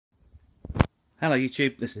Hello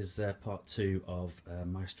YouTube, this is part 2 of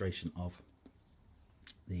my restoration of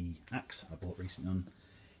the axe I bought recently on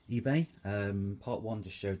eBay. Part 1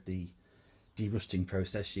 just showed the de-rusting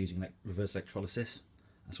process using reverse electrolysis.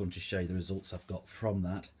 I just wanted to show you the results I've got from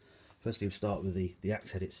that. Firstly, we'll start with the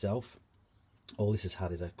axe head itself. All this has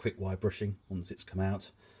had is a quick wire brushing once it's come out.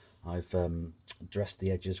 I've dressed the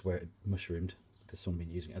edges where it mushroomed because someone's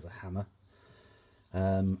been using it as a hammer.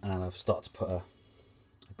 And I've started to put a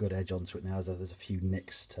good edge onto it now, as there's a few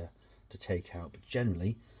nicks to take out, but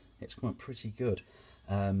generally it's come out pretty good.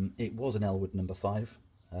 It was an Elwood number 5,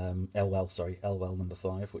 Elwell number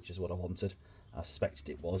 5, which is what I wanted. I suspected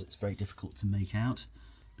it was. It's very difficult to make out,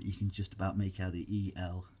 but you can just about make out the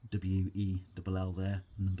ELWELL there,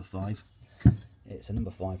 number 5. It's a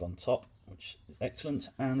number 5 on top, which is excellent,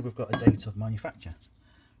 and we've got a date of manufacture,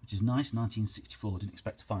 which is nice, 1964. Didn't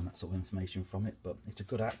expect to find that sort of information from it, but it's a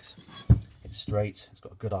good axe. It's straight, it's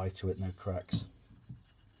got a good eye to it, no cracks,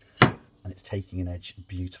 and it's taking an edge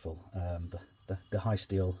beautiful. The high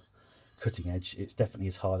steel cutting edge, it's definitely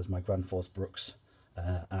as hard as my Grandforce Brooks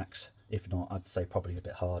axe, if not I'd say probably a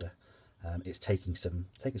bit harder. It's taking some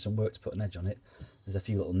work to put an edge on it. There's a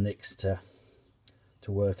few little nicks to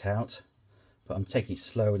work out, but I'm taking it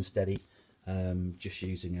slow and steady, just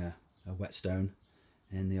using a whetstone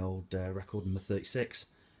in the old record number 36.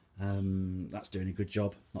 That's doing a good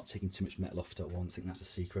job, not taking too much metal off it at once. I think that's the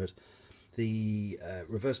secret. The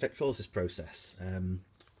reverse electrolysis process,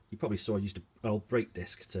 you probably saw I used an old brake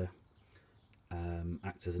disc to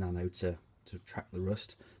act as an anode to attract the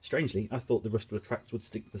rust. Strangely, I thought the rust would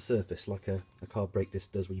stick to the surface like a car brake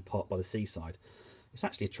disc does when you park by the seaside. It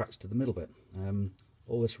actually attracts to the middle bit.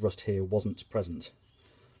 All this rust here wasn't present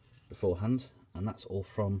beforehand, and that's all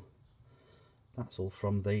from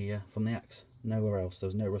the axe. Nowhere else. There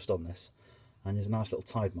was no rust on this, and there's a nice little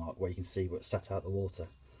tide mark where you can see where it sat out the water,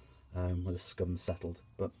 where the scum settled.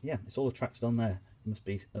 But yeah, it's all attracted on there. It must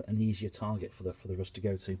be an easier target for the rust to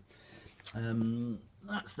go to.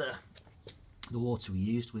 That's the water we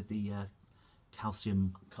used with the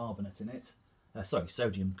calcium carbonate in it.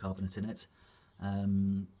 Sodium carbonate in it.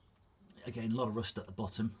 Again, a lot of rust at the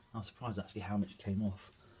bottom. I was surprised actually how much came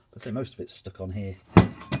off. But I say most of it's stuck on here.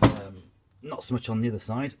 Not so much on the other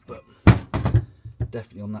side, but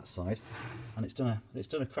definitely on that side, and it's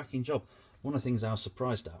done a cracking job. One of the things I was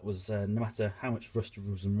surprised at was no matter how much rust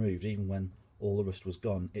was removed, even when all the rust was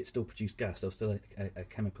gone, it still produced gas. There was still a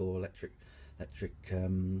chemical or electrical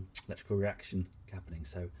reaction happening.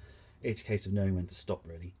 So it's a case of knowing when to stop,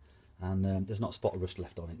 really. And there's not a spot of rust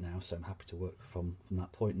left on it now, so I'm happy to work from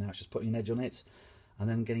that point. Now it's just putting an edge on it, and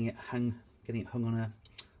then getting it hung on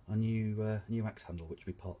a new axe handle, which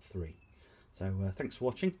will be part 3. So thanks for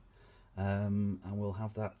watching. And we'll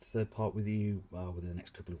have that third part with you within the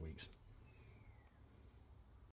next couple of weeks.